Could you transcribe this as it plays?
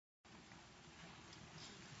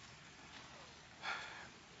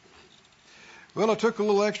Well, I took a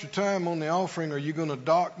little extra time on the offering. Are you going to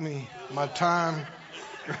dock me my time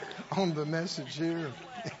on the message here?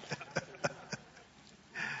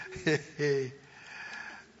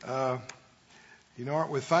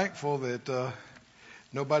 Aren't we thankful that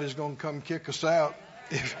nobody's going to come kick us out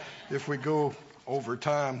if we go over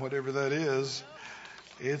time, whatever that is.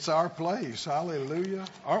 It's our place. Hallelujah.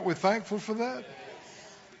 Aren't we thankful for that?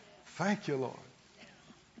 Thank you, Lord.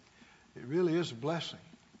 It really is a blessing.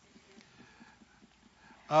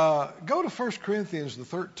 Go to 1 Corinthians, the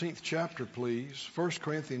 13th chapter, please. 1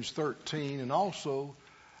 Corinthians 13, and also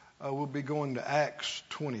we'll be going to Acts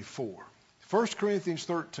 24. 1 Corinthians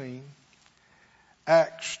 13,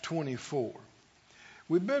 Acts 24.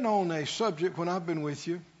 We've been on a subject when I've been with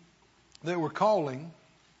you that we're calling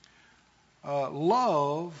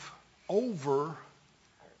love over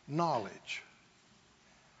knowledge.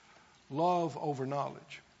 Love over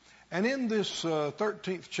knowledge. And in this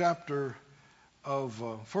 13th chapter of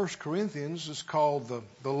 1 Corinthians, it's called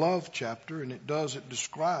the love chapter, and it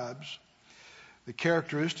describes the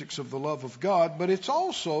characteristics of the love of God, but it's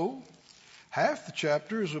also, half the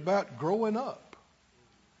chapter is about growing up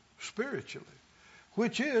spiritually,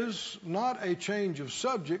 which is not a change of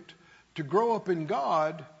subject. To grow up in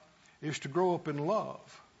God is to grow up in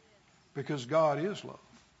love, because God is love.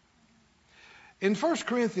 In 1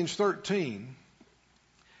 Corinthians 13,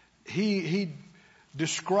 he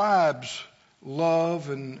describes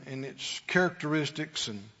love and its characteristics.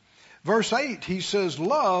 And verse 8, he says,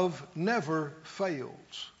 love never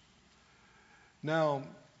fails. Now,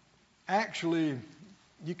 actually,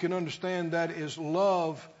 you can understand that as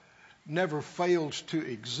love never fails to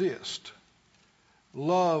exist.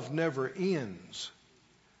 Love never ends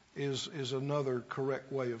is another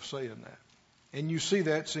correct way of saying that. And you see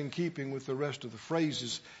that's in keeping with the rest of the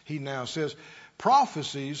phrases he now says.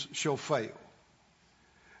 Prophecies shall fail.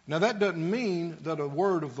 Now that doesn't mean that a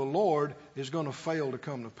word of the Lord is going to fail to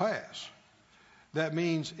come to pass. That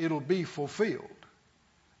means it'll be fulfilled.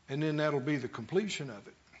 And then that'll be the completion of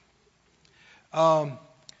it.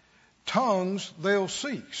 Tongues, they'll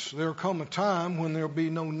cease. There'll come a time when there'll be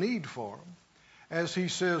no need for them. As he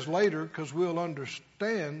says later, because we'll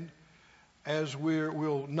understand as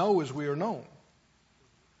we'll know as we are known.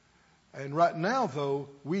 And right now, though,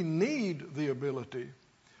 we need the ability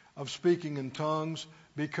of speaking in tongues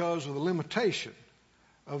because of the limitation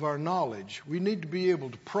of our knowledge. We need to be able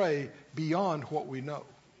to pray beyond what we know.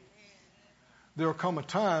 There'll come a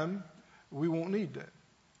time we won't need that.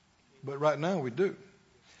 But right now we do.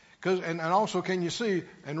 And also, can you see,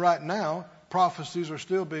 and right now, prophecies are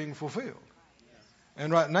still being fulfilled.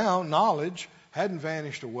 And right now, knowledge hadn't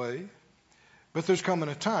vanished away, but there's coming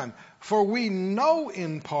a time. For we know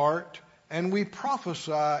in part, and we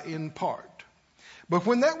prophesy in part. But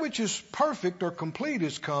when that which is perfect or complete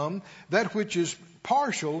is come, that which is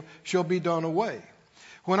partial shall be done away.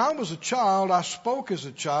 When I was a child, I spoke as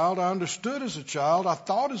a child, I understood as a child, I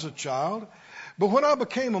thought as a child. But when I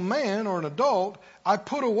became a man or an adult, I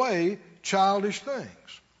put away childish things.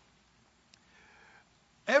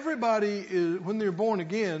 Everybody is, when they're born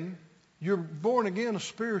again a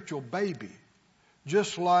spiritual baby.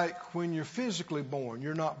 Just like when you're physically born,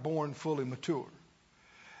 you're not born fully mature.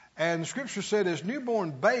 And the scripture said, as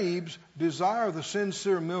newborn babes desire the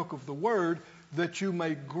sincere milk of the word, that you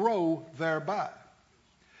may grow thereby.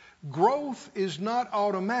 Growth is not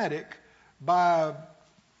automatic by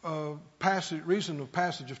reason of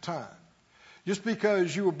passage of time. Just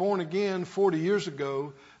you were born again 40 years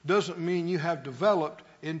ago doesn't mean you have developed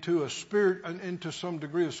into some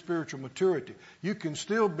degree of spiritual maturity. You can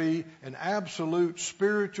still be an absolute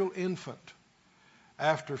spiritual infant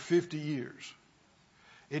after 50 years.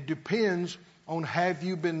 It depends on have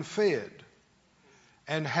you been fed,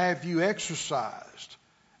 and have you exercised,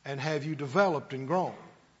 and have you developed and grown.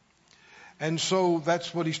 And so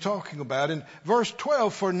that's what he's talking about. In verse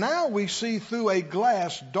 12, for now we see through a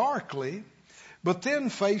glass darkly, but then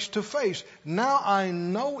face to face. Now I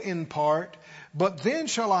know in part, but then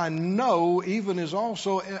shall I know, even as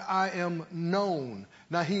also I am known.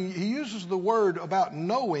 Now he uses the word about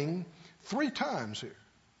knowing 3 times here.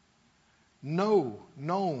 Know,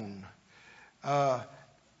 known. I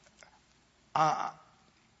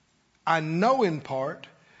know in part,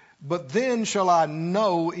 but then shall I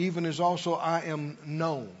know, even as also I am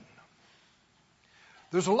known.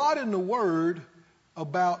 There's a lot in the word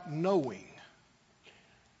about knowing.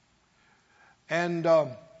 And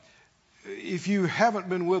if you haven't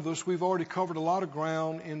been with us, we've already covered a lot of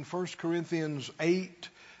ground in 1 Corinthians 8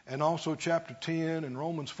 and also chapter 10 and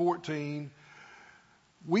Romans 14.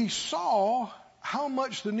 We saw how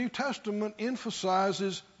much the New Testament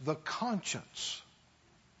emphasizes the conscience.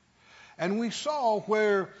 And we saw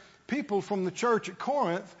where people from the church at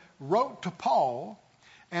Corinth wrote to Paul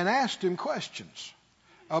and asked him questions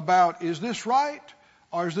about, is this right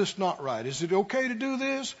or is this not right? Is it okay to do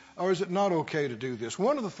this or is it not okay to do this?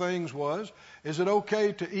 One of the things was, is it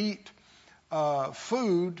okay to eat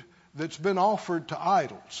food that's been offered to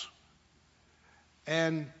idols?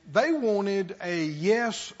 And they wanted a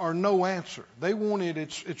yes or no answer. They wanted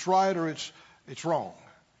it's right or it's wrong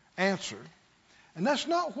answer. And that's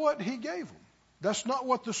not what he gave them. That's not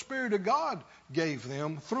what the Spirit of God gave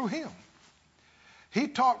them through him. He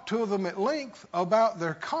talked to them at length about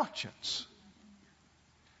their conscience.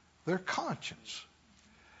 Their conscience.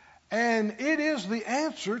 And it is the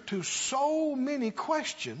answer to so many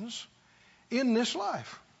questions in this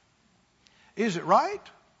life. Is it right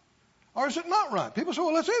or is it not right? People say,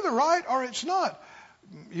 well, it's either right or it's not.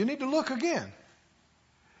 You need to look again.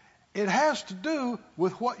 It has to do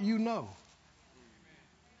with what you know.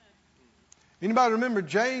 Anybody remember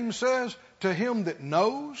James says, to him that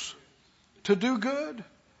knows to do good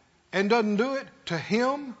and doesn't do it, to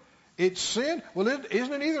him it's sin? Well,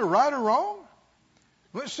 isn't it either right or wrong?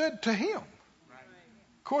 Well, it said to him,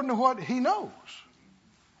 according to what he knows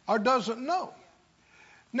or doesn't know.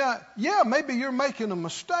 Now, yeah, maybe you're making a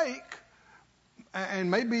mistake,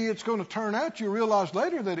 and maybe it's going to turn out you realize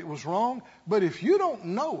later that it was wrong, but if you don't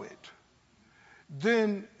know it,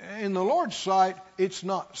 then in the Lord's sight, it's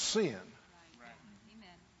not sin.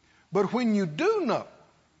 But when you do know,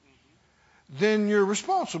 then you're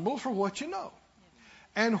responsible for what you know.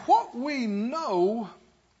 And what we know,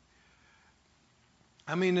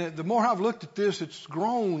 I mean, the more I've looked at this, it's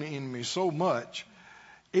grown in me so much.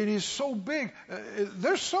 It is so big.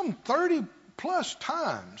 There's some 30 plus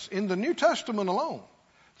times in the New Testament alone,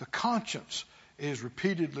 the conscience is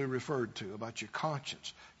repeatedly referred to, about your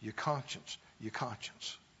conscience, your conscience, your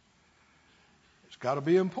conscience. It's got to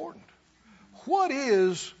be important. What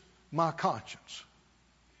is my conscience?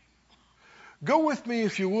 Go with me,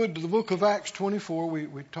 if you would, to the book of Acts 24.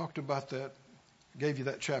 We talked about that, gave you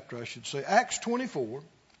that chapter, I should say. Acts 24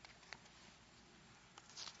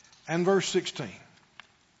 and verse 16.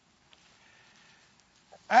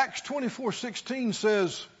 Acts 24:16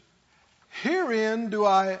 says, herein do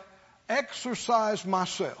I exercise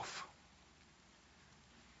myself.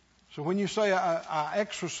 So when you say I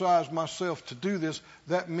exercise myself to do this,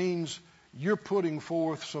 that means you're putting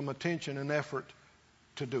forth some attention and effort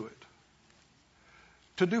to do it.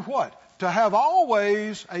 To do what? To have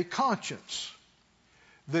always a conscience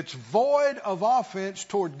that's void of offense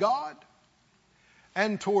toward God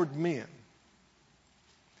and toward men.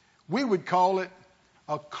 We would call it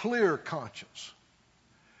a clear conscience.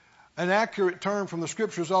 An accurate term from the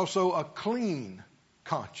Scripture is also a clean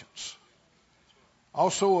conscience.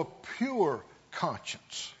 Also a pure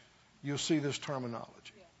conscience. You'll see this terminology.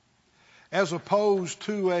 As opposed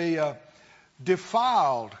to a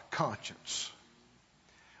defiled conscience.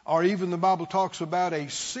 Or even the Bible talks about a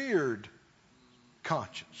seared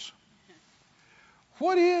conscience.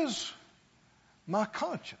 What is my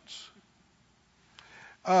conscience?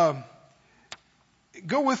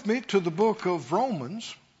 Go with me to the book of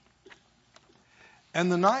Romans and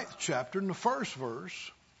the 9th chapter and the first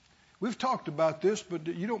verse. We've talked about this, but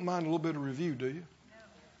you don't mind a little bit of review, do you?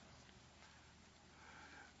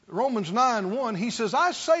 Romans 9:1, he says,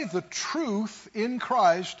 I say the truth in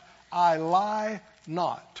Christ, I lie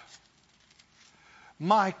not.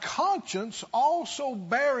 My conscience also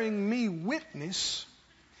bearing me witness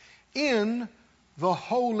in the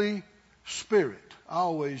Holy Spirit. I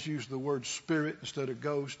always use the word spirit instead of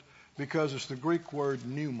ghost because it's the Greek word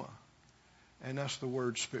pneuma, and that's the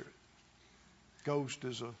word spirit. Ghost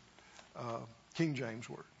is a King James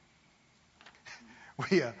word.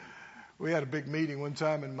 We had a big meeting one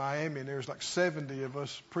time in Miami, and there was like 70 of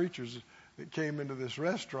us preachers that came into this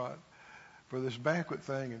restaurant for this banquet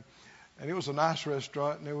thing, and it was a nice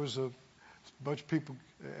restaurant, and there was a bunch of people,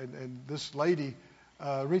 and this lady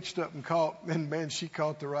reached up and caught, and man, she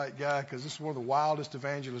caught the right guy, because this is one of the wildest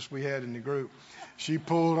evangelists we had in the group. She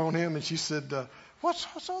pulled on him and she said,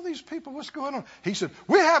 what's all these people, what's going on? He said,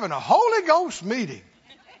 we're having a Holy Ghost meeting.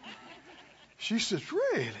 She said,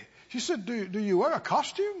 really? She said, do you wear a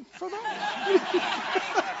costume for that?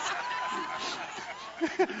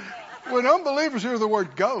 When unbelievers hear the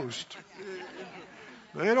word ghost,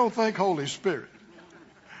 they don't think Holy Spirit.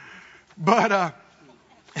 But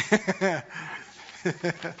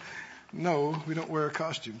no, we don't wear a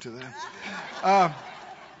costume to that.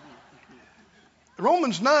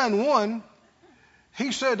 Romans 9:1,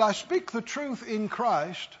 he said, I speak the truth in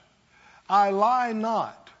Christ, I lie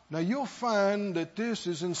not. Now you'll find that this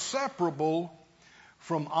is inseparable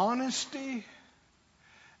from honesty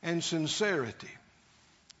and sincerity.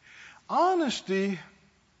 Honesty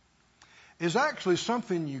is actually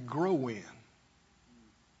something you grow in.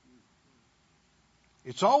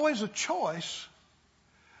 It's always a choice,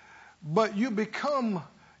 but you become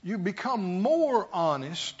more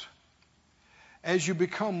honest as you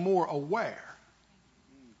become more aware.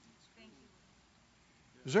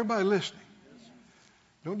 Is everybody listening?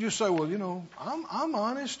 Don't just say, well, I'm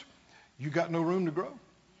honest. You got no room to grow.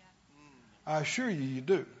 I assure you, you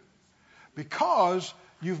do. Because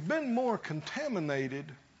you've been more contaminated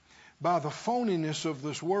by the phoniness of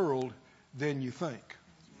this world than you think.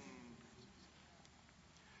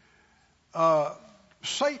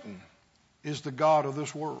 Satan is the god of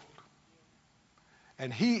this world.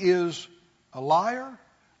 And he is a liar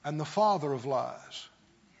and the father of lies.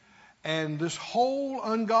 And this whole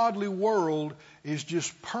ungodly world is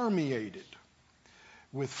just permeated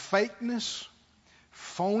with fakeness,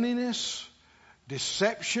 phoniness,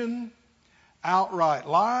 deception, outright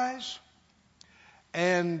lies.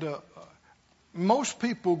 And most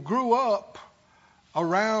people grew up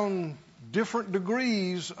around different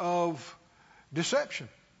degrees of deception.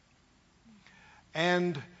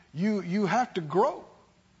 And you have to grow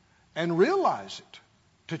and realize it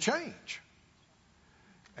to change.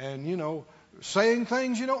 And, saying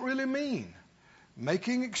things you don't really mean,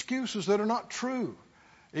 making excuses that are not true,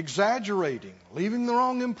 exaggerating, leaving the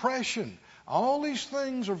wrong impression. All these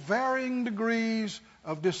things are varying degrees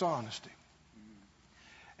of dishonesty.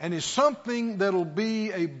 And it's something that'll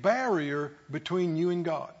be a barrier between you and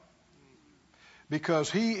God. Because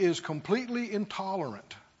He is completely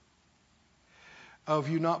intolerant of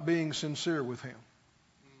you not being sincere with Him.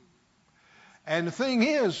 And the thing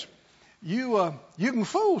is, you can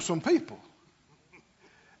fool some people,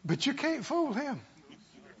 but you can't fool Him.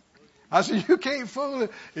 I said, you can't fool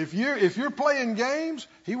it. If you're playing games,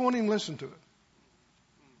 He won't even listen to it.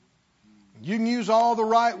 You can use all the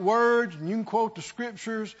right words and you can quote the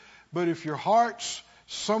scriptures, but if your heart's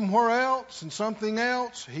somewhere else and something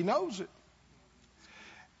else, He knows it.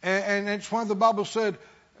 And it's why the Bible said,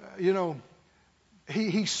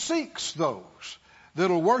 He seeks those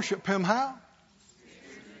that'll worship Him how?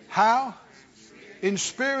 How? In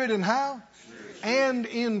spirit and how? And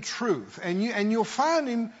in truth. And you'll find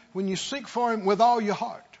Him when you seek for Him with all your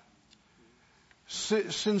heart.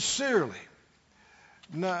 Sincerely.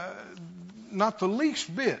 Not the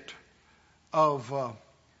least bit of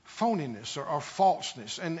phoniness or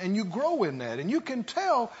falseness. And you grow in that. And you can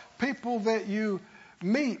tell people that you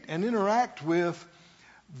meet and interact with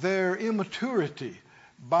their immaturity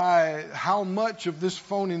by how much of this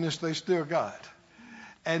phoniness they still got.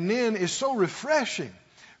 And then it's so refreshing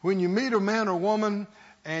when you meet a man or woman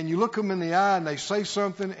and you look them in the eye and they say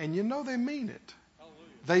something and you know they mean it.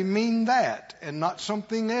 They mean that and not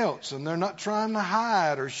something else. And they're not trying to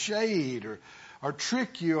hide or shade or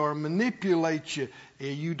trick you or manipulate you.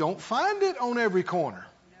 You don't find it on every corner.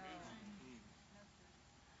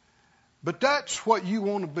 But that's what you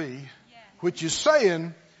want to be, which is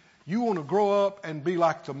saying you want to grow up and be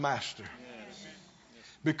like the Master.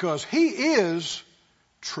 Because He is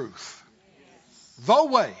truth. The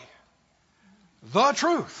way, the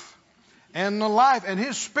truth, and the life. And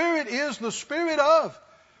His Spirit is the Spirit of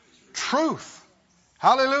truth.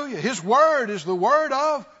 Hallelujah. His Word is the Word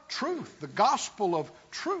of truth. The gospel of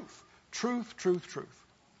truth. Truth, truth, truth.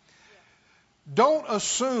 Don't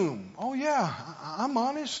assume, I'm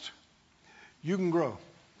honest. You can grow.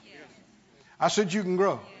 I said you can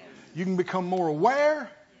grow. You can become more aware.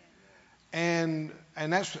 And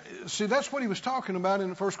that's what he was talking about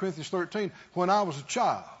in 1 Corinthians 13. When I was a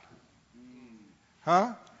child.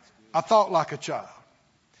 I thought like a child.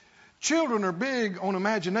 Children are big on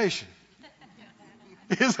imagination.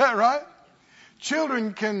 Is that right?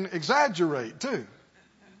 Children can exaggerate too.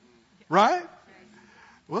 Right?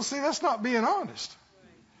 Well, see, that's not being honest.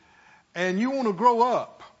 And you want to grow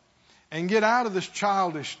up and get out of this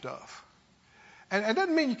childish stuff. And it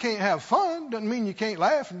doesn't mean you can't have fun. Doesn't mean you can't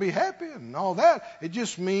laugh and be happy and all that. It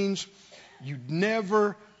just means you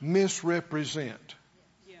never misrepresent.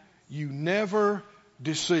 You never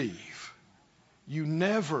deceive. You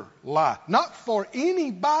never lie. Not for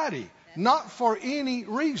anybody. Not for any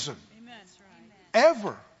reason.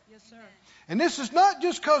 Ever. And this is not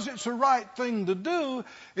just because it's the right thing to do.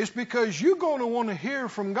 It's because you're going to want to hear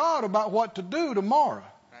from God about what to do tomorrow.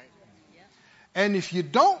 And if you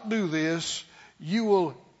don't do this, you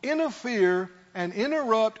will interfere and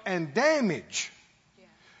interrupt and damage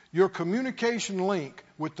your communication link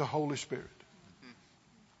with the Holy Spirit.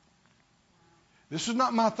 This is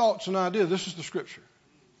not my thoughts and ideas. This is the Scripture.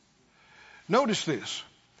 Notice this.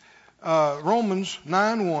 Romans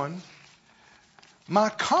 9:1. My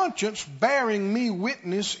conscience bearing me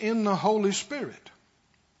witness in the Holy Spirit.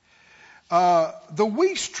 The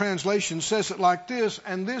Wuest translation says it like this,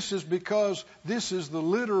 and this is because this is the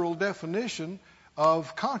literal definition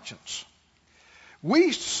of conscience.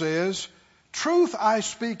 Wuest says, truth I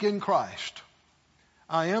speak in Christ.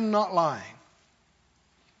 I am not lying.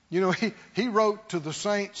 You know, he wrote to the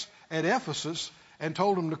saints at Ephesus and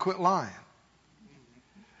told them to quit lying.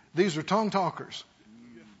 These are tongue talkers.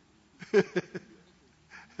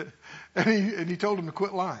 and he told them to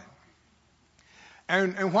quit lying.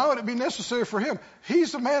 And why would it be necessary for him?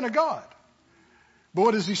 He's the man of God. But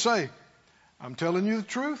what does he say? I'm telling you the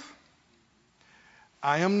truth.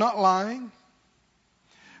 I am not lying.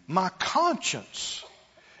 My conscience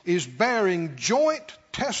is bearing joint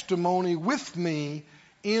testimony with me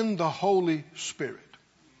in the Holy Spirit.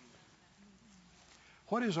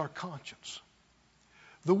 What is our conscience?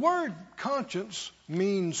 The word conscience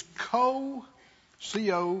means co-knowing.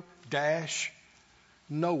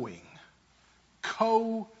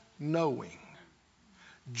 Co-knowing.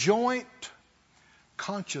 Joint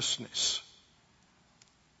consciousness.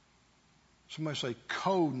 Somebody say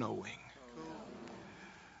co-knowing.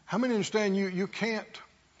 How many understand you can't,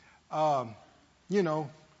 you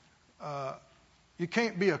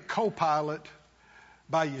can't be a co-pilot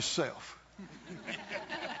by yourself.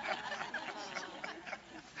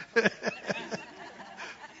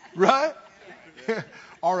 Right?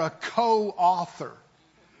 Or a co-author.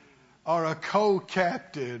 Or a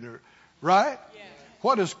co-captain. Or, right? Yeah.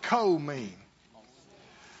 What does co mean?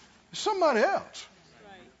 Somebody else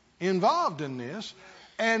involved in this.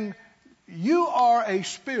 And you are a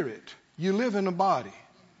spirit. You live in a body.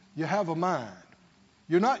 You have a mind.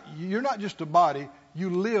 You're not just a body. You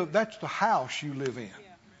live, that's the house you live in.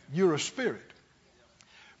 You're a spirit.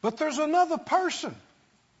 But there's another person.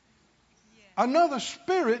 Another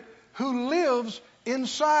spirit who lives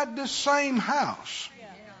inside this same house.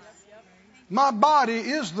 My body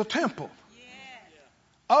is the temple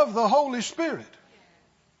of the Holy Spirit,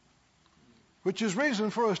 which is reason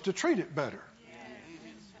for us to treat it better.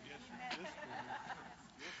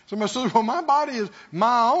 Somebody says, well, my body is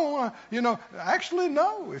my own. Actually,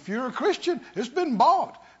 no. If you're a Christian, it's been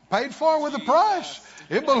bought, paid for with a price.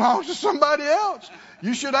 It belongs to somebody else.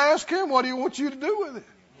 You should ask him what he wants you to do with it.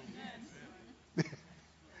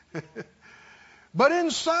 But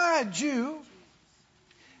inside you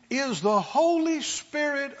is the Holy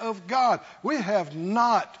Spirit of God. We have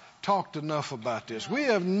not talked enough about this. We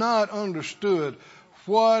have not understood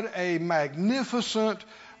what a magnificent,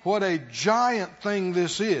 what a giant thing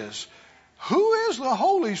this is. Who is the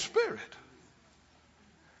Holy Spirit?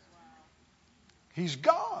 He's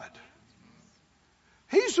God.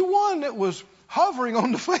 He's the one that was hovering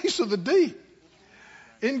on the face of the deep.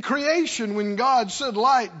 In creation, when God said,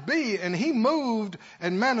 light be, and he moved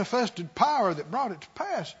and manifested power that brought it to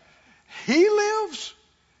pass, he lives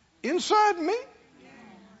inside me.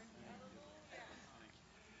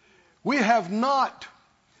 We have not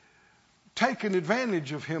taken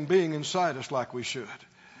advantage of him being inside us like we should.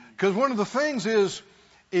 Because one of the things is,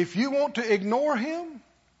 if you want to ignore him,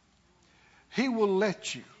 he will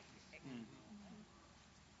let you.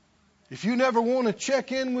 If you never want to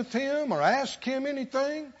check in with him or ask him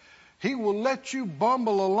anything, he will let you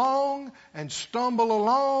bumble along and stumble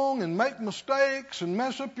along and make mistakes and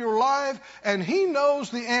mess up your life. And he knows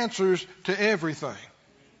the answers to everything.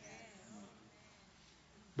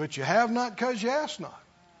 But you have not because you ask not.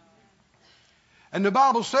 And the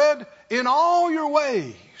Bible said, in all your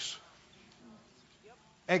ways,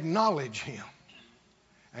 acknowledge him,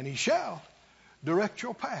 and he shall direct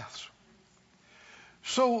your paths.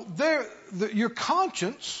 So your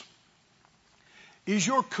conscience is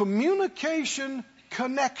your communication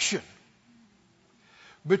connection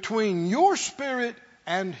between your spirit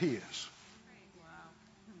and his.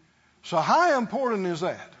 So how important is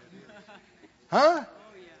that? Huh?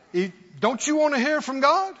 Don't you want to hear from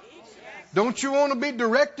God? Don't you want to be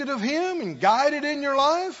directed of him and guided in your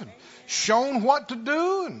life and shown what to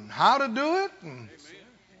do and how to do it? And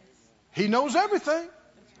he knows everything.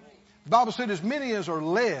 The Bible said, as many as are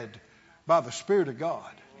led by the Spirit of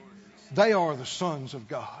God, they are the sons of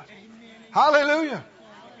God. Hallelujah.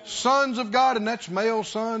 Sons of God, and that's male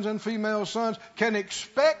sons and female sons, can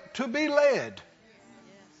expect to be led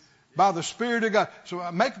by the Spirit of God.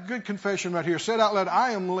 So make a good confession right here. Say it out loud.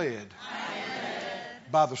 I am led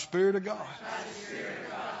by the Spirit of God.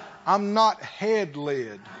 I'm not head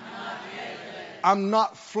led. I'm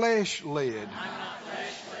not flesh led.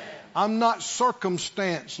 I'm not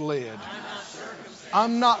circumstance led.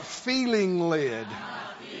 I'm not feeling led.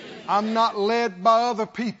 I'm not led by other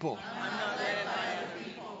people.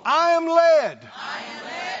 I am led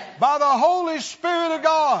by the Holy Spirit of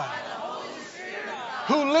God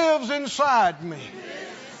who lives inside me.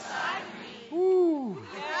 Woo.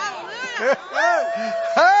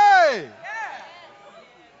 Hey!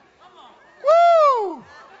 Woo!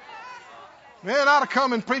 Man, I'd have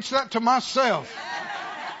come and preached that to myself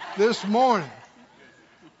this morning.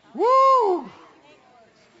 Woo!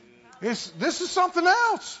 This is something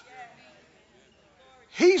else.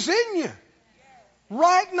 He's in you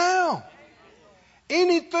right now.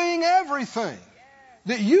 Anything, everything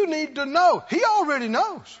that you need to know, He already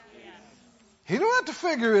knows. He don't have to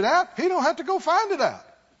figure it out. He don't have to go find it out.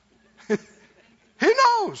 He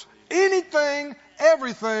knows anything,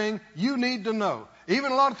 everything you need to know.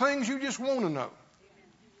 Even a lot of things you just want to know.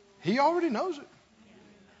 He already knows it.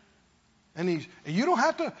 And you don't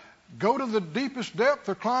have to go to the deepest depth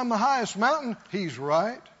or climb the highest mountain. He's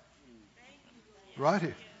right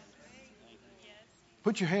here.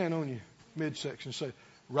 Put your hand on your midsection and say,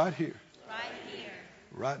 right here. Right here.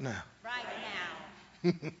 Right now. Right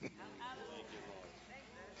now.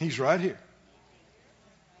 He's right here.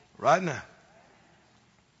 Right now.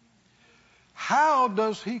 How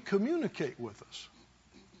does He communicate with us?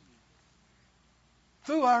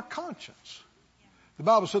 Through our conscience. The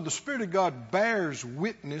Bible said the Spirit of God bears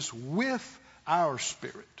witness with our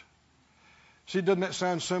spirit. See, doesn't that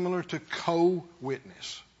sound similar to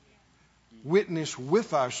co-witness? Witness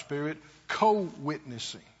with our spirit,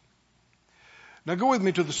 co-witnessing. Now go with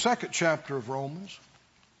me to the 2nd chapter of Romans.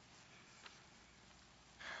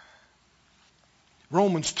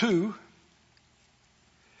 Romans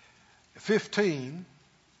 2:15.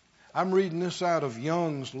 I'm reading this out of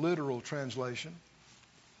Young's literal translation.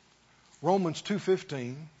 Romans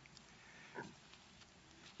 2:15.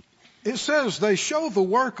 It says, they show the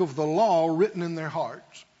work of the law written in their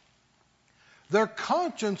hearts, their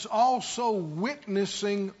conscience also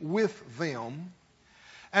witnessing with them,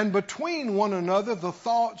 and between one another the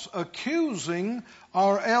thoughts accusing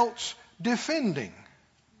or else defending.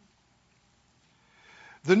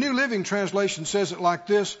 The New Living Translation says it like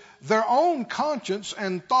this: their own conscience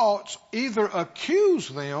and thoughts either accuse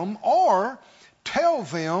them or tell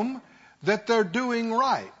them that they're doing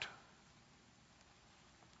right.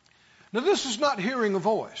 Now this is not hearing a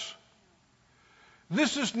voice.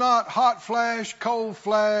 This is not hot flash, cold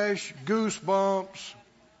flash, goosebumps.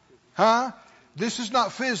 This is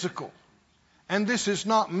not physical. And this is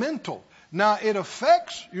not mental. Now it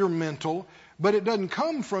affects your mental, but it doesn't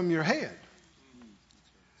come from your head.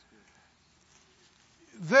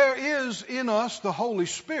 There is in us the Holy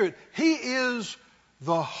Spirit. He is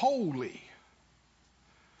the holy,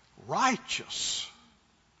 righteous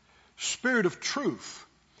Spirit of truth.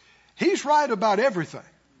 He's right about everything.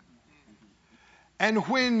 And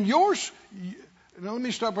when now let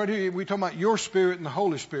me stop right here. We're talking about your spirit and the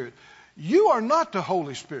Holy Spirit. You are not the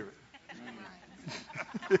Holy Spirit.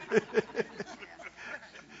 Let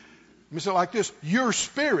me say it like this. Your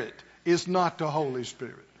spirit is not the Holy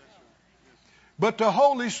Spirit. But the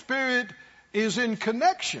Holy Spirit is in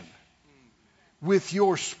connection with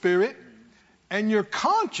your spirit, and your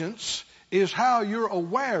conscience is how you're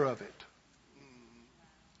aware of it.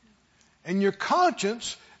 And your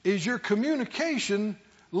conscience is your communication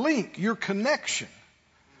link, your connection,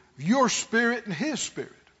 your spirit and His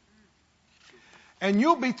spirit. And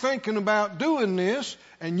you'll be thinking about doing this,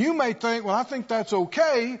 and you may think, well, I think that's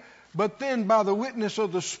okay, but then by the witness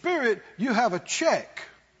of the Spirit, you have a check.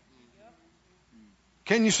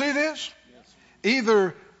 Can you see this?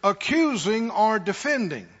 Either accusing or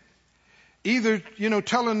defending. Either,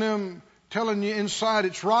 telling you inside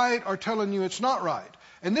it's right or telling you it's not right.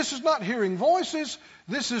 And this is not hearing voices.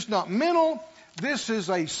 This is not mental. This is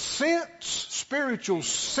a sense, spiritual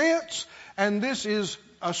sense, and this is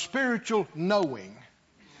a spiritual knowing.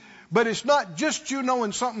 But it's not just you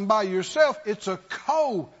knowing something by yourself. It's a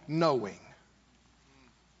co-knowing.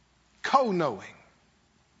 Co-knowing.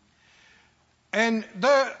 And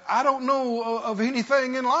I don't know of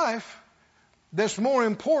anything in life that's more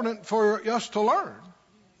important for us to learn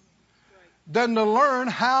than to learn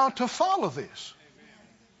how to follow this.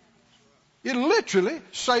 It literally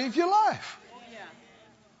saves your life.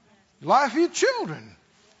 Life of your children.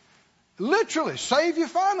 Literally save your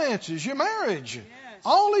finances, your marriage,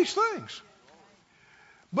 all these things.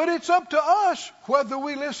 But it's up to us whether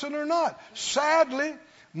we listen or not. Sadly,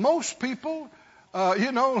 most people,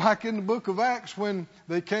 like in the book of Acts when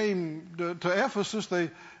they came to Ephesus,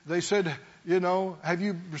 they said, have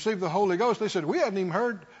you received the Holy Ghost? They said, we hadn't even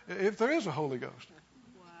heard if there is a Holy Ghost.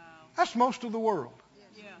 Wow. That's most of the world.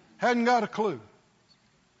 Hadn't got a clue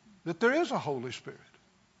that there is a Holy Spirit.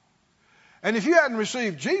 And if you hadn't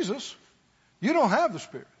received Jesus, You don't have the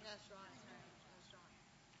Spirit.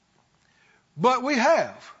 But we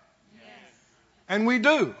have. And we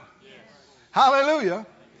do. Hallelujah.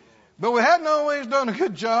 But we hadn't always done a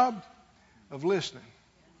good job of listening,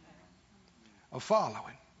 of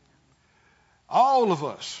following. All of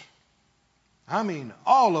us, I mean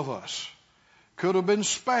all of us, could have been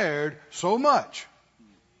spared so much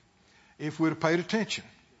if we'd have paid attention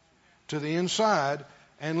to the inside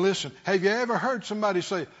and listened. Have you ever heard somebody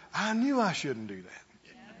say, I knew I shouldn't do that?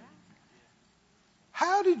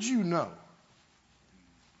 How did you know?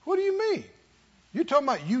 What do you mean? You're talking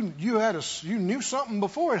about you knew something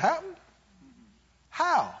before it happened?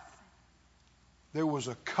 How? There was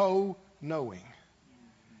a co-knowing.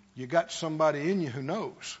 You got somebody in you who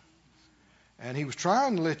knows. And he was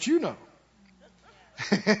trying to let you know.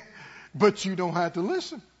 But you don't have to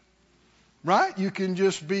listen. Right? You can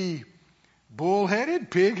just be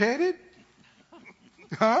bullheaded, pig-headed.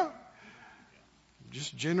 Huh?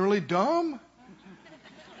 Just generally dumb.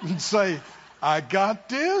 And say, I got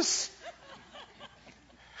this.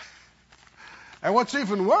 And what's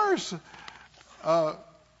even worse,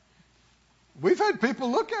 we've had people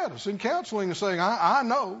look at us in counseling and saying, I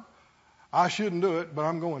know I shouldn't do it, but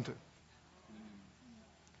I'm going to.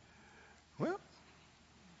 Well,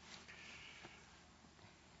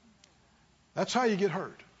 that's how you get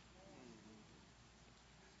hurt.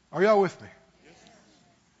 Are y'all with me?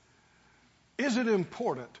 Is it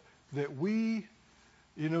important that we,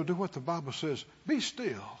 do what the Bible says? Be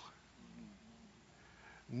still.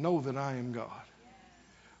 Know that I am God.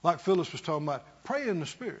 Like Phyllis was talking about, pray in the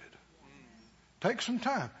Spirit. Take some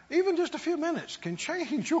time. Even just a few minutes can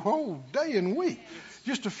change your whole day and week.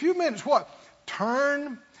 Just a few minutes. What?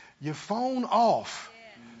 Turn your phone off.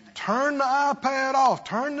 Turn the iPad off.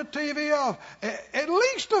 Turn the TV off. At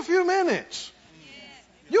least a few minutes.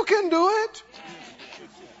 You can do it.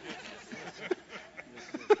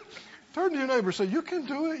 Turn to your neighbor and say, you can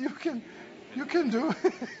do it. You can do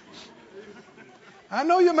it. I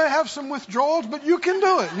know you may have some withdrawals, but you can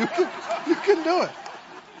do it. You can do it.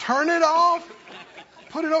 Turn it off.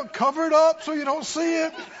 Put it on, cover it up so you don't see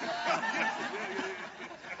it.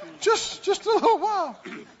 Just a little while.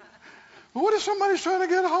 But what if somebody's trying to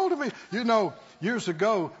get a hold of me? Years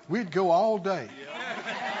ago, we'd go all day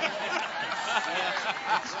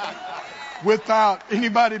without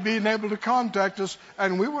anybody being able to contact us,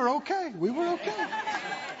 and we were okay. We were okay.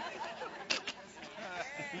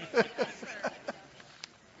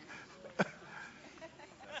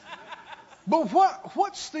 But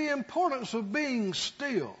what's the importance of being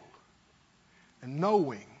still and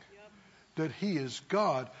knowing that He is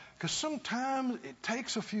God? Because sometimes it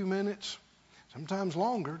takes a few minutes, sometimes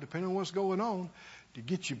longer, depending on what's going on, to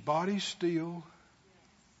get your body still,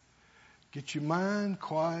 get your mind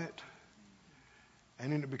quiet,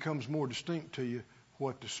 and then it becomes more distinct to you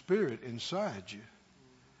what the Spirit inside you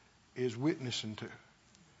is witnessing to,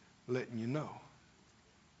 letting you know.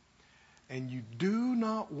 And you do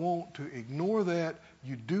not want to ignore that.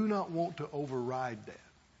 You do not want to override that.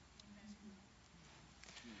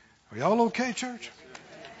 Are y'all okay, church?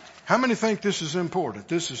 How many think this is important?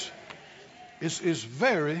 This is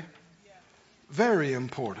very, very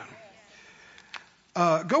important.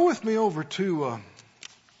 Go with me over to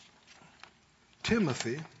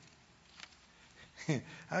Timothy.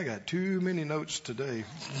 I got too many notes today.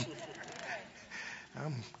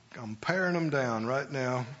 I'm paring them down right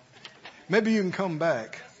now. Maybe you can come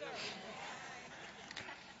back.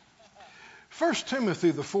 1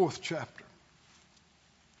 Timothy, the 4th chapter.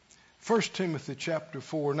 1 Timothy chapter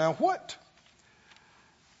 4. Now what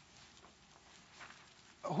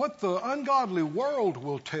the ungodly world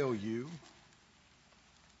will tell you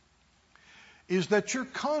is that your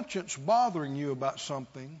conscience bothering you about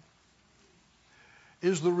something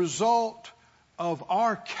is the result of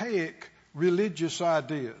archaic religious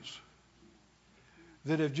ideas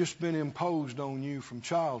that have just been imposed on you from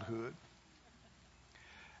childhood.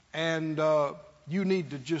 And you need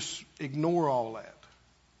to just ignore all that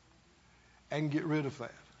and get rid of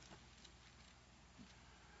that.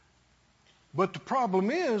 But the problem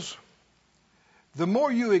is, the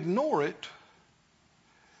more you ignore it,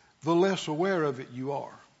 the less aware of it you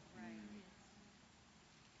are.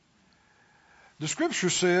 The Scripture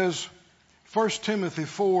says, 1 Timothy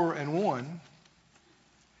 4:1,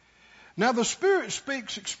 now the Spirit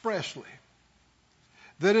speaks expressly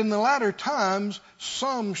that in the latter times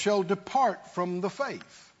some shall depart from the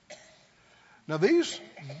faith. Now these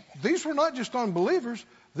were not just unbelievers,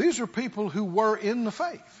 these are people who were in the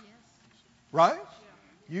faith. Right?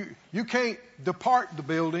 You can't depart the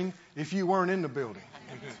building if you weren't in the building.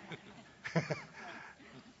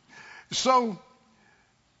 So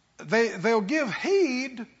they'll give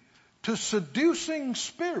heed to seducing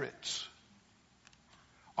spirits.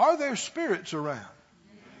 Are there spirits around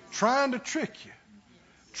trying to trick you,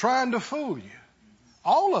 trying to fool you?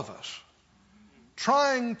 All of us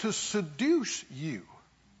trying to seduce you.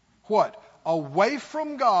 What? Away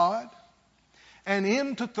from God and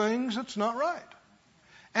into things that's not right.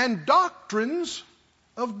 And doctrines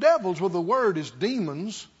of devils. Well, the word is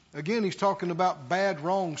demons. Again, he's talking about bad,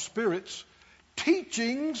 wrong spirits.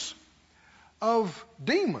 Teachings of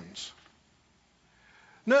demons.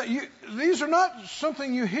 Now, these are not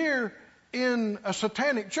something you hear in a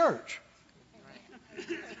satanic church.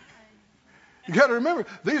 You got to remember,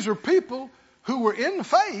 these are people who were in the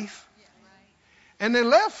faith, and they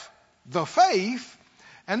left the faith,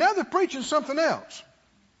 and now they're preaching something else.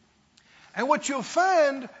 And what you'll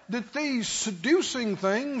find that these seducing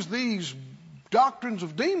things, these doctrines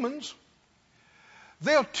of demons,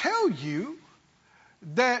 they'll tell you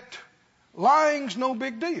that lying's no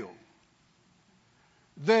big deal.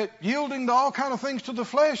 That yielding to all kind of things to the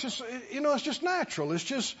flesh is, it's just natural.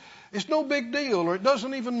 It's no big deal, or it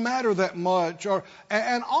doesn't even matter that much.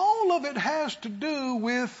 And all of it has to do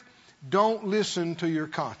with don't listen to your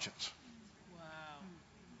conscience. Wow.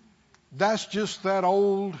 That's just that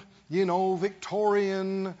old,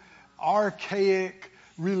 Victorian, archaic,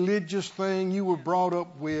 religious thing you were brought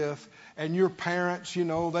up with. And your parents, they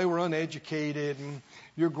were uneducated. And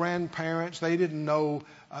your grandparents, they didn't know,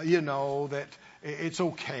 that it's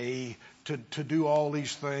okay to do all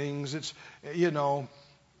these things. It's,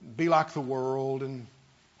 be like the world and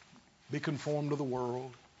be conformed to the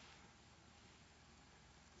world.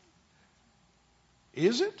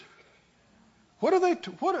 Is it?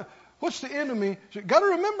 What's the enemy? You got to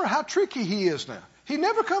remember how tricky he is now. He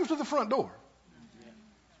never comes to the front door.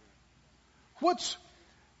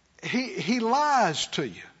 He lies to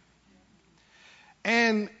you.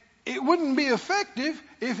 And it wouldn't be effective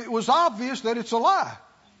if it was obvious that it's a lie.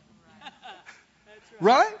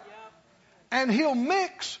 Right? And he'll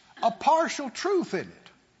mix a partial truth in it.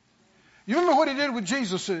 You remember what he did with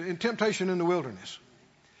Jesus in temptation in the wilderness?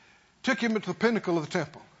 Took him to the pinnacle of the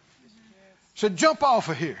temple. Said, jump off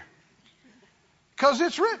of here. Because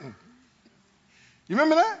it's written. You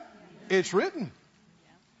remember that? It's written.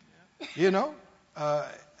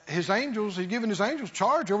 His angels, he's given his angels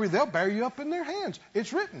charge over you. They'll bear you up in their hands.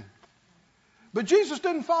 It's written. But Jesus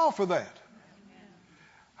didn't fall for that.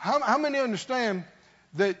 How many understand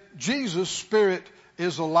that Jesus' Spirit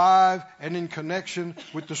is alive and in connection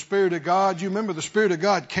with the Spirit of God? You remember the Spirit of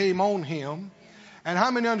God came on him. And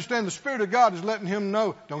how many understand the Spirit of God is letting him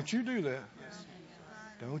know, don't you do that.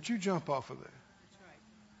 Don't you jump off of there.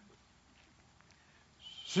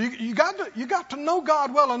 So you got to know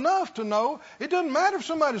God well enough to know it doesn't matter if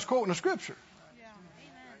somebody's quoting a scripture.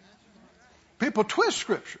 People twist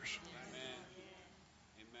scriptures.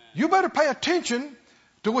 You better pay attention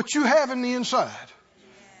to what you have in the inside.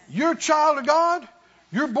 You're a child of God.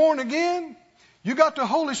 You're born again. You got the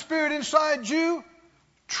Holy Spirit inside you.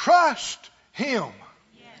 Trust Him.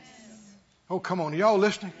 Oh, come on. Are y'all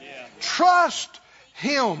listening? Trust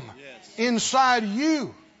Him inside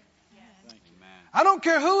you. I don't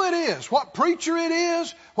care who it is, what preacher it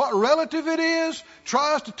is, what relative it is,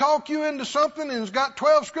 tries to talk you into something and has got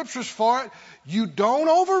 12 scriptures for it. You don't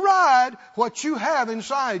override what you have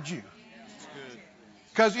inside you.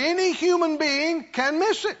 Because any human being can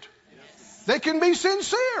miss it. They can be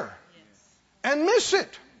sincere and miss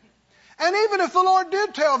it. And even if the Lord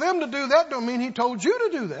did tell them to do that, don't mean He told you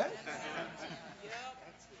to do that.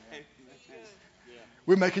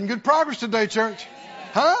 We're making good progress today, church.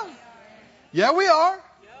 Huh? Yeah, we are.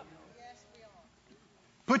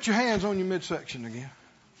 Put your hands on your midsection again.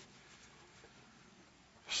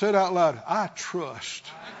 Say it out loud. I trust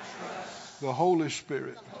the Holy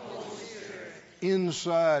Spirit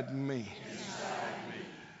inside me.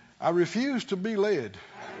 I refuse to be led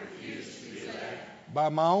by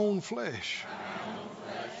my own flesh,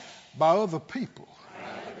 by other people,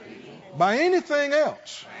 by anything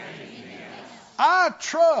else. I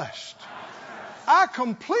trust. I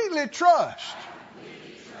completely trust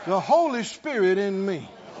the Holy Spirit in me.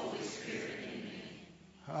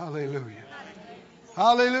 Hallelujah.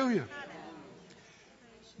 Hallelujah.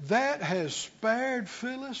 That has spared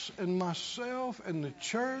Phyllis and myself and the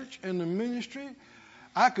church and the ministry.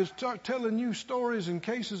 I could start telling you stories and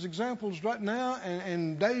cases, examples right now,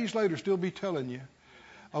 and days later still be telling you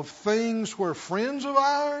of things where friends of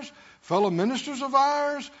ours, fellow ministers of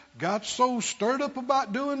ours, got so stirred up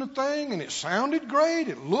about doing the thing, and it sounded great,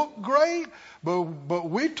 it looked great, but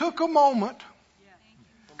we took a moment,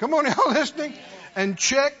 come on, y'all listening, and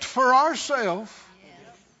checked for ourselves,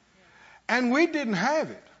 and we didn't have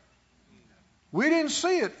it. We didn't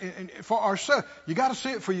see it for ourselves. You got to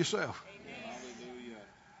see it for yourself.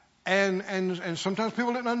 And sometimes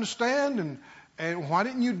people didn't understand, and why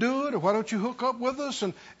didn't you do it, or why don't you hook up with us?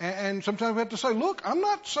 And sometimes we have to say, look, I'm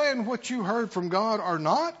not saying what you heard from God or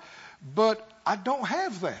not, but I don't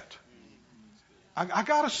have that. I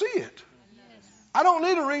got to see it. I don't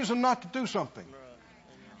need a reason not to do something.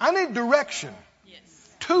 I need direction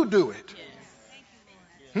to do it.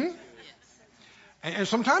 And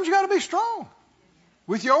sometimes you got to be strong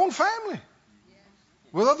with your own family,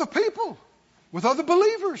 with other people, with other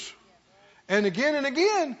believers. And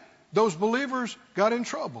again, those believers got in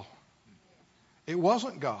trouble. It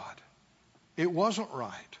wasn't God. It wasn't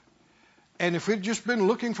right. And if we'd just been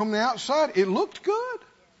looking from the outside, it looked good.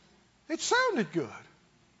 It sounded good.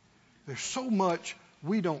 There's so much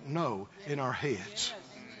we don't know in our heads,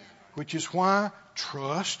 which is why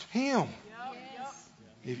trust Him.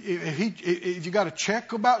 If you got a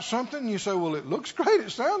check about something, you say, well, it looks great,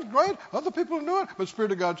 it sounds great, other people are doing it, but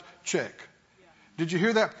Spirit of God's check. Did you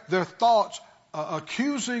hear that? Their thoughts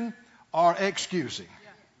accusing or excusing,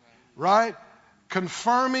 right?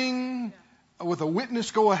 Confirming with a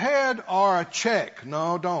witness go ahead or a check.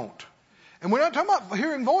 No, don't. And we're not talking about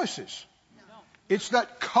hearing voices. It's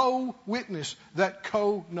that co-witness, that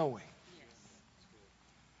co-knowing.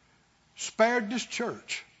 Spared this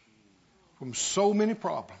church from so many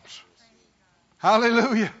problems.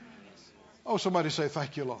 Hallelujah. Oh, somebody say,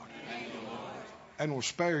 thank you, Lord. And will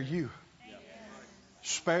spare you.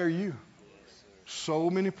 Spare you so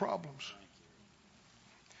many problems.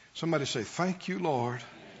 Somebody say, thank you, Lord,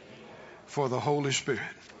 for the Holy Spirit.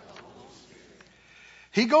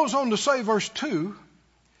 He goes on to say, verse 2,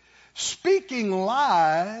 speaking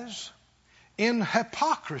lies in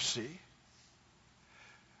hypocrisy,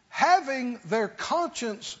 having their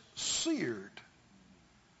conscience seared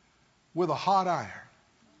with a hot iron.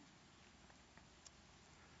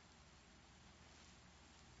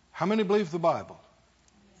 How many believe the Bible?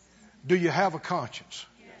 Do you have a conscience?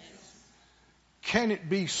 Yes. Can it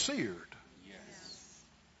be seared? Yes.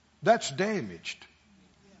 That's damaged.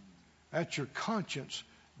 That's your conscience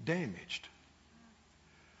damaged.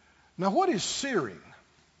 Now, what is searing?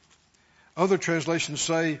 Other translations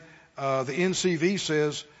say, the NCV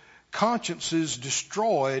says, consciences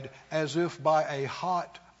destroyed as if by a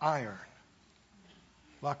hot iron,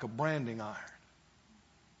 like a branding iron.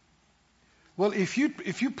 Well, if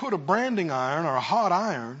you put a branding iron or a hot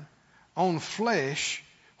iron on flesh,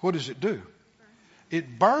 what does it do?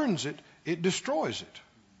 It burns it. It destroys it.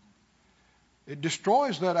 It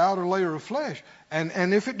destroys that outer layer of flesh.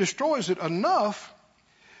 And if it destroys it enough,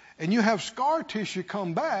 and you have scar tissue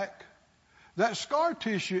come back, that scar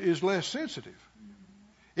tissue is less sensitive.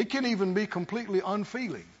 It can even be completely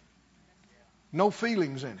unfeeling. No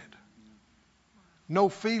feelings in it. No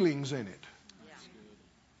feelings in it.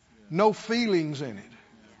 No feelings in it.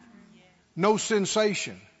 No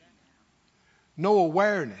sensation. No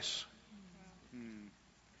awareness.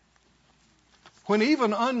 When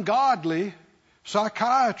even ungodly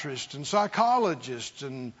psychiatrists and psychologists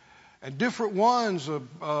and different ones,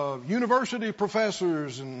 university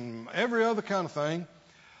professors and every other kind of thing,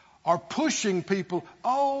 are pushing people,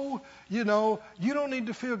 you don't need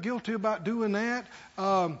to feel guilty about doing that.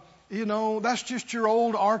 That's just your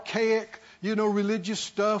old archaic, religious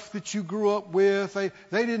stuff that you grew up with. They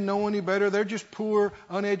didn't know any better. They're just poor,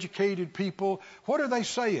 uneducated people. What are they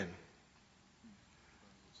saying?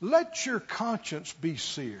 Let your conscience be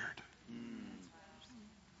seared.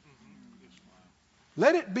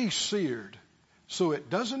 Let it be seared so it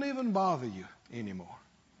doesn't even bother you anymore.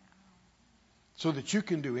 So that you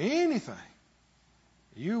can do anything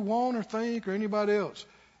you want or think or anybody else.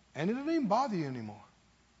 And it doesn't even bother you anymore.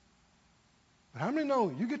 But how many know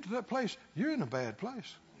you get to that place, you're in a bad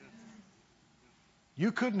place?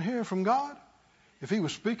 You couldn't hear from God if He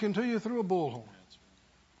was speaking to you through a bullhorn.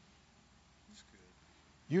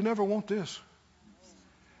 You never want this.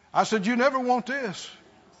 I said, you never want this.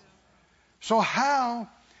 So how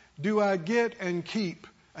do I get and keep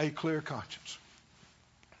a clear conscience?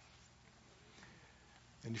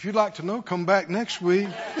 And if you'd like to know, come back next week.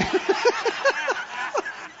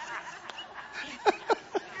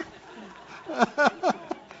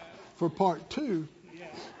 For part 2.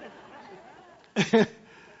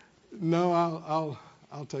 No,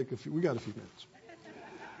 I'll take a few. We got a few minutes.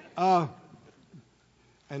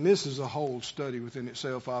 And this is a whole study within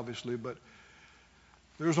itself, obviously, but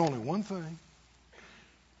there's only one thing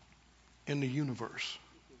in the universe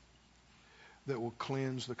that will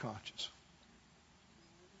cleanse the conscience.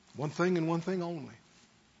 One thing and one thing only.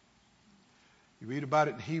 You read about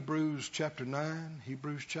it in Hebrews chapter 9,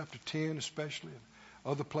 Hebrews chapter 10 especially, and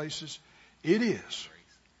other places. It is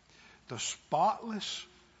the spotless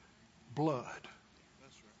blood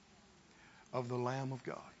of the Lamb of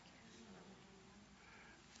God.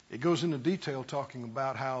 It goes into detail talking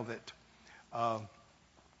about how that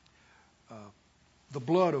the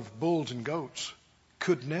blood of bulls and goats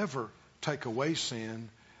could never take away sin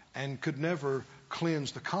and could never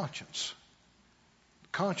cleanse the conscience.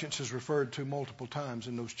 Conscience is referred to multiple times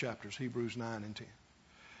in those chapters, Hebrews 9 and 10.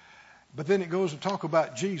 But then it goes to talk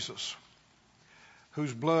about Jesus,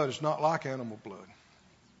 whose blood is not like animal blood.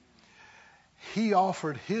 He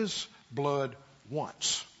offered his blood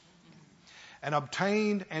once and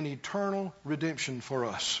obtained an eternal redemption for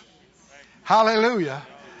us. Hallelujah.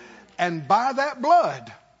 And by that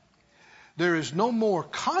blood, there is no more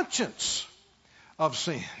conscience of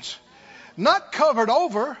sins. Not covered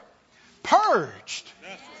over, purged,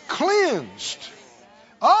 cleansed.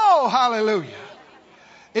 Oh, hallelujah.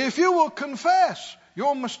 If you will confess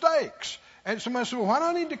your mistakes. And somebody said, well, why do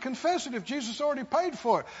I need to confess it if Jesus already paid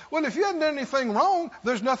for it? Well, if you haven't done anything wrong,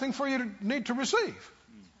 there's nothing for you to need to receive.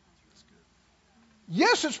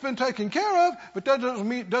 Yes, it's been taken care of, but that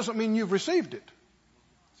doesn't mean you've received it.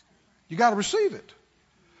 You got to receive it.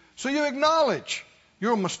 So you acknowledge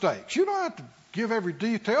your mistakes. You don't have to give every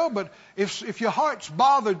detail, but if your heart's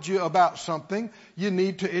bothered you about something, you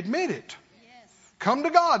need to admit it. Yes. Come to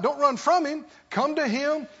God. Don't run from Him. Come to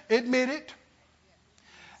Him, admit it,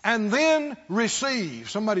 and then receive.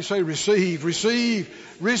 Somebody say receive,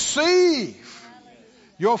 receive, receive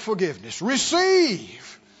your forgiveness.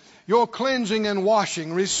 Receive your cleansing and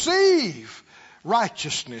washing. Receive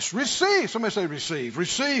righteousness. Receive. Somebody say receive.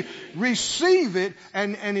 Receive. Receive it.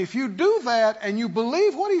 And if you do that and you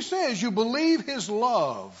believe what He says, you believe His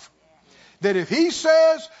love. That if He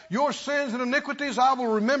says your sins and iniquities I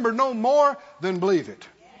will remember no more, then believe it.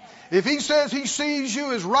 If He says He sees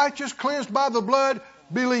you as righteous, cleansed by the blood,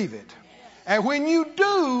 believe it. And when you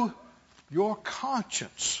do, your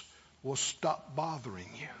conscience will stop bothering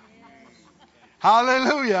you.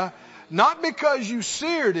 Hallelujah. Not because you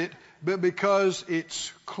seared it, but because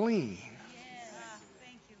it's clean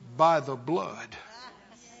by the blood.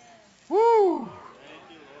 Woo!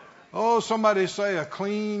 Oh, somebody say a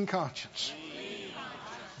clean conscience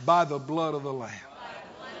by the blood of the Lamb.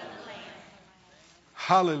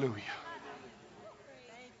 Hallelujah.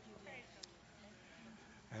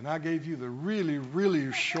 And I gave you the really,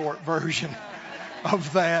 really short version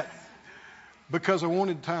of that because I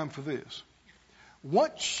wanted time for this.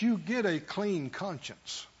 Once you get a clean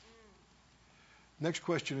conscience, next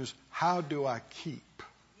question is, how do I keep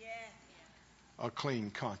a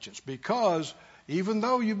clean conscience? Because even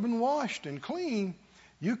though you've been washed and clean,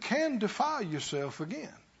 you can defile yourself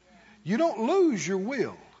again. You don't lose your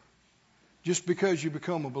will just because you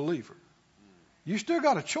become a believer. You still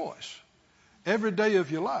got a choice every day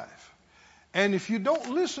of your life. And if you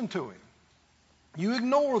don't listen to Him, you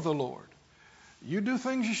ignore the Lord, you do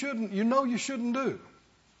things you shouldn't do,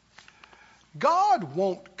 God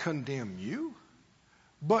won't condemn you,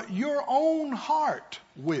 but your own heart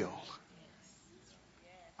will.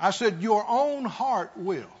 I said your own heart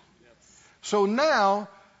will. So now,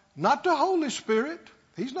 not the Holy Spirit,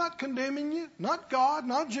 He's not condemning you, not God,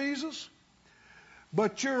 not Jesus,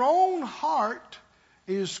 but your own heart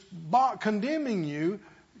is condemning you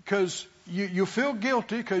because you feel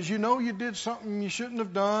guilty because you know you did something you shouldn't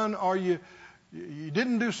have done, or you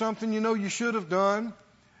didn't do something you know you should have done.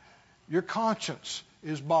 Your conscience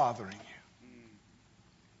is bothering you.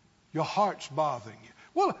 Your heart's bothering you.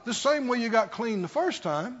 Well, the same way you got clean the first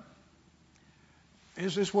time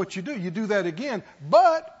is what you do. You do that again.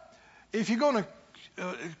 But if you're going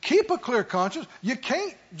to keep a clear conscience, you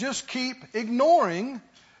can't just keep ignoring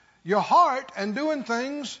your heart and doing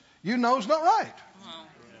things you know is not right.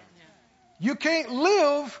 You can't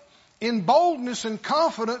live in boldness and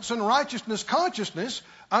confidence and righteousness consciousness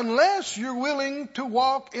unless you're willing to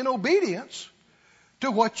walk in obedience to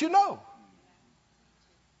what you know.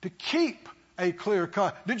 To keep a clear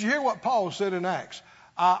conscience. Did you hear what Paul said in Acts?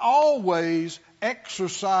 I always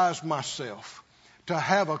exercise myself to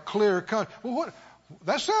have a clear conscience. Well,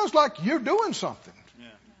 that sounds like you're doing something.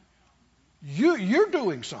 You're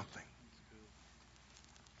doing something.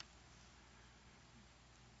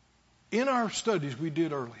 In our studies we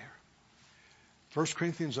did earlier, 1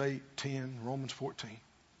 Corinthians 8, 10, Romans 14,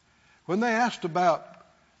 when they asked about,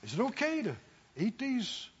 is it okay to eat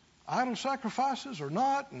these idol sacrifices or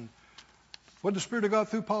not? And what did the Spirit of God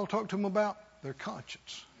through Paul talk to them about? Their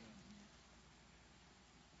conscience.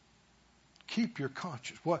 Keep your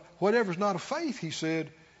conscience. Whatever's not of faith, he said,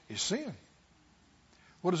 is sin.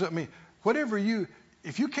 What does that mean?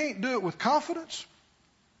 If you can't do it with confidence,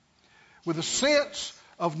 with a sense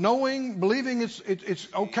of knowing, believing it's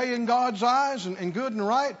okay in God's eyes and good and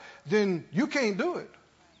right, then you can't do it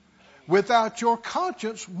without your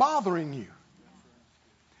conscience bothering you.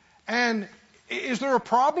 And is there a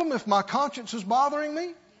problem if my conscience is bothering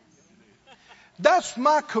me? That's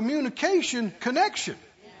my communication connection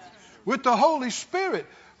with the Holy Spirit.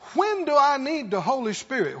 When do I need the Holy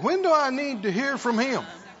Spirit? When do I need to hear from Him?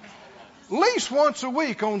 At least once a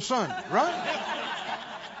week on Sunday, right?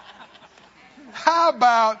 How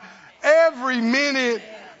about every minute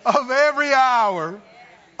of every hour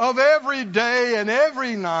of every day and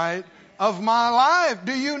every night of my life?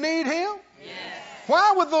 Do you need Him? Yes.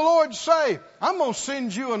 Why would the Lord say, I'm going to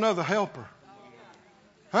send you another helper?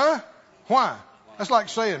 Huh? Why? That's like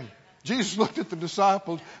saying, Jesus looked at the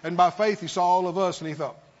disciples and by faith He saw all of us and He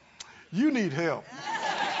thought, you need help.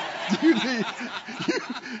 You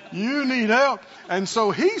need help. And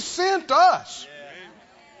so He sent us.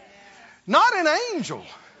 Not an angel.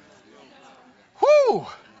 Whoo!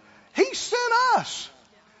 He sent us.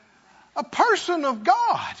 A person of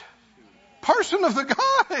God. Person of the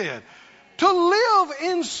Godhead. To live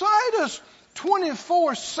inside us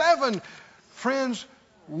 24/7. Friends,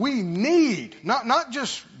 we need, not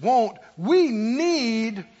just want, we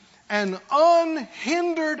need an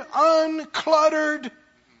unhindered, uncluttered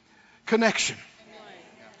connection.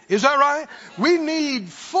 Is that right? We need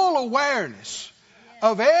full awareness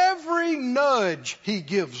of every nudge He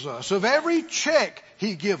gives us, of every check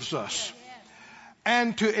He gives us.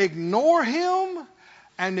 And to ignore Him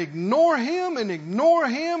and ignore Him and ignore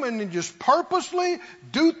Him and then just purposely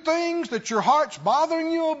do things that your heart's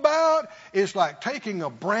bothering you about is like taking a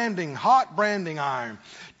hot branding iron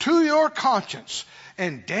to your conscience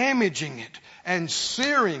and damaging it and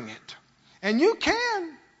searing it. And you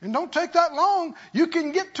can, and don't take that long, you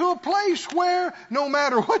can get to a place where no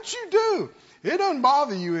matter what you do, it doesn't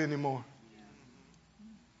bother you anymore.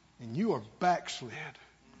 And you are backslid.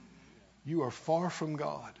 You are far from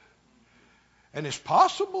God. And it's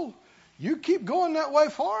possible you keep going that way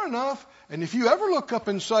far enough, and if you ever look up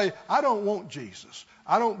and say, I don't want Jesus,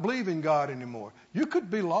 I don't believe in God anymore, you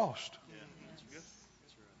could be lost.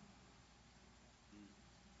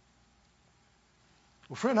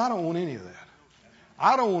 Well, friend, I don't want any of that.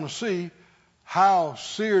 I don't want to see how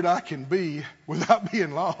seared I can be without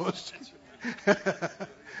being lost.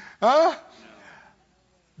 Huh?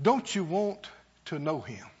 Don't you want to know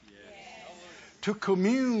Him? To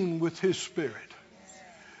commune with His Spirit?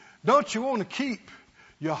 Don't you want to keep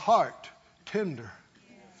your heart tender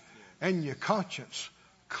and your conscience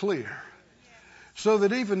clear so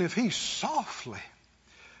that even if He softly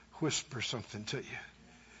whispers something to you,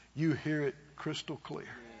 you hear it crystal clear?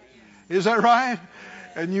 Is that right?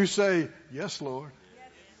 And you say, yes, Lord.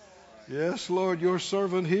 Yes, Lord, your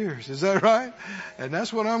servant hears. Is that right? And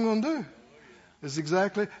that's what I'm going to do. Is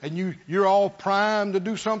exactly. And you're all primed to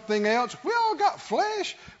do something else. We all got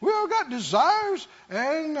flesh. We all got desires.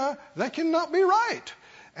 And they cannot be right.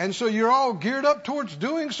 And so you're all geared up towards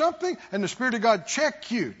doing something. And the Spirit of God check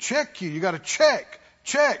you. You got to check.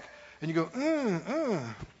 And you go,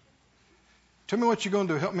 Tell me what you're going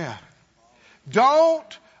to do. Help me out.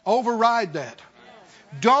 Don't override that.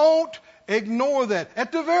 Don't ignore that.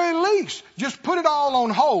 At the very least, just put it all on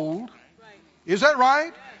hold. Is that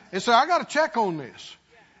right? And say, I got to check on this.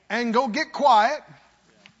 And go get quiet.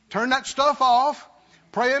 Turn that stuff off.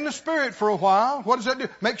 Pray in the Spirit for a while. What does that do?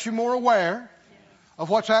 Makes you more aware of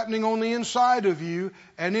what's happening on the inside of you.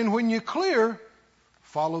 And then when you're clear,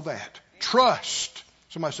 follow that. Trust.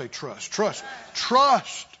 Somebody say trust.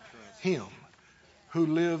 Trust Him who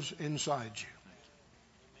lives inside you.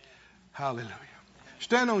 Hallelujah.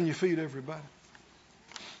 Stand on your feet, everybody.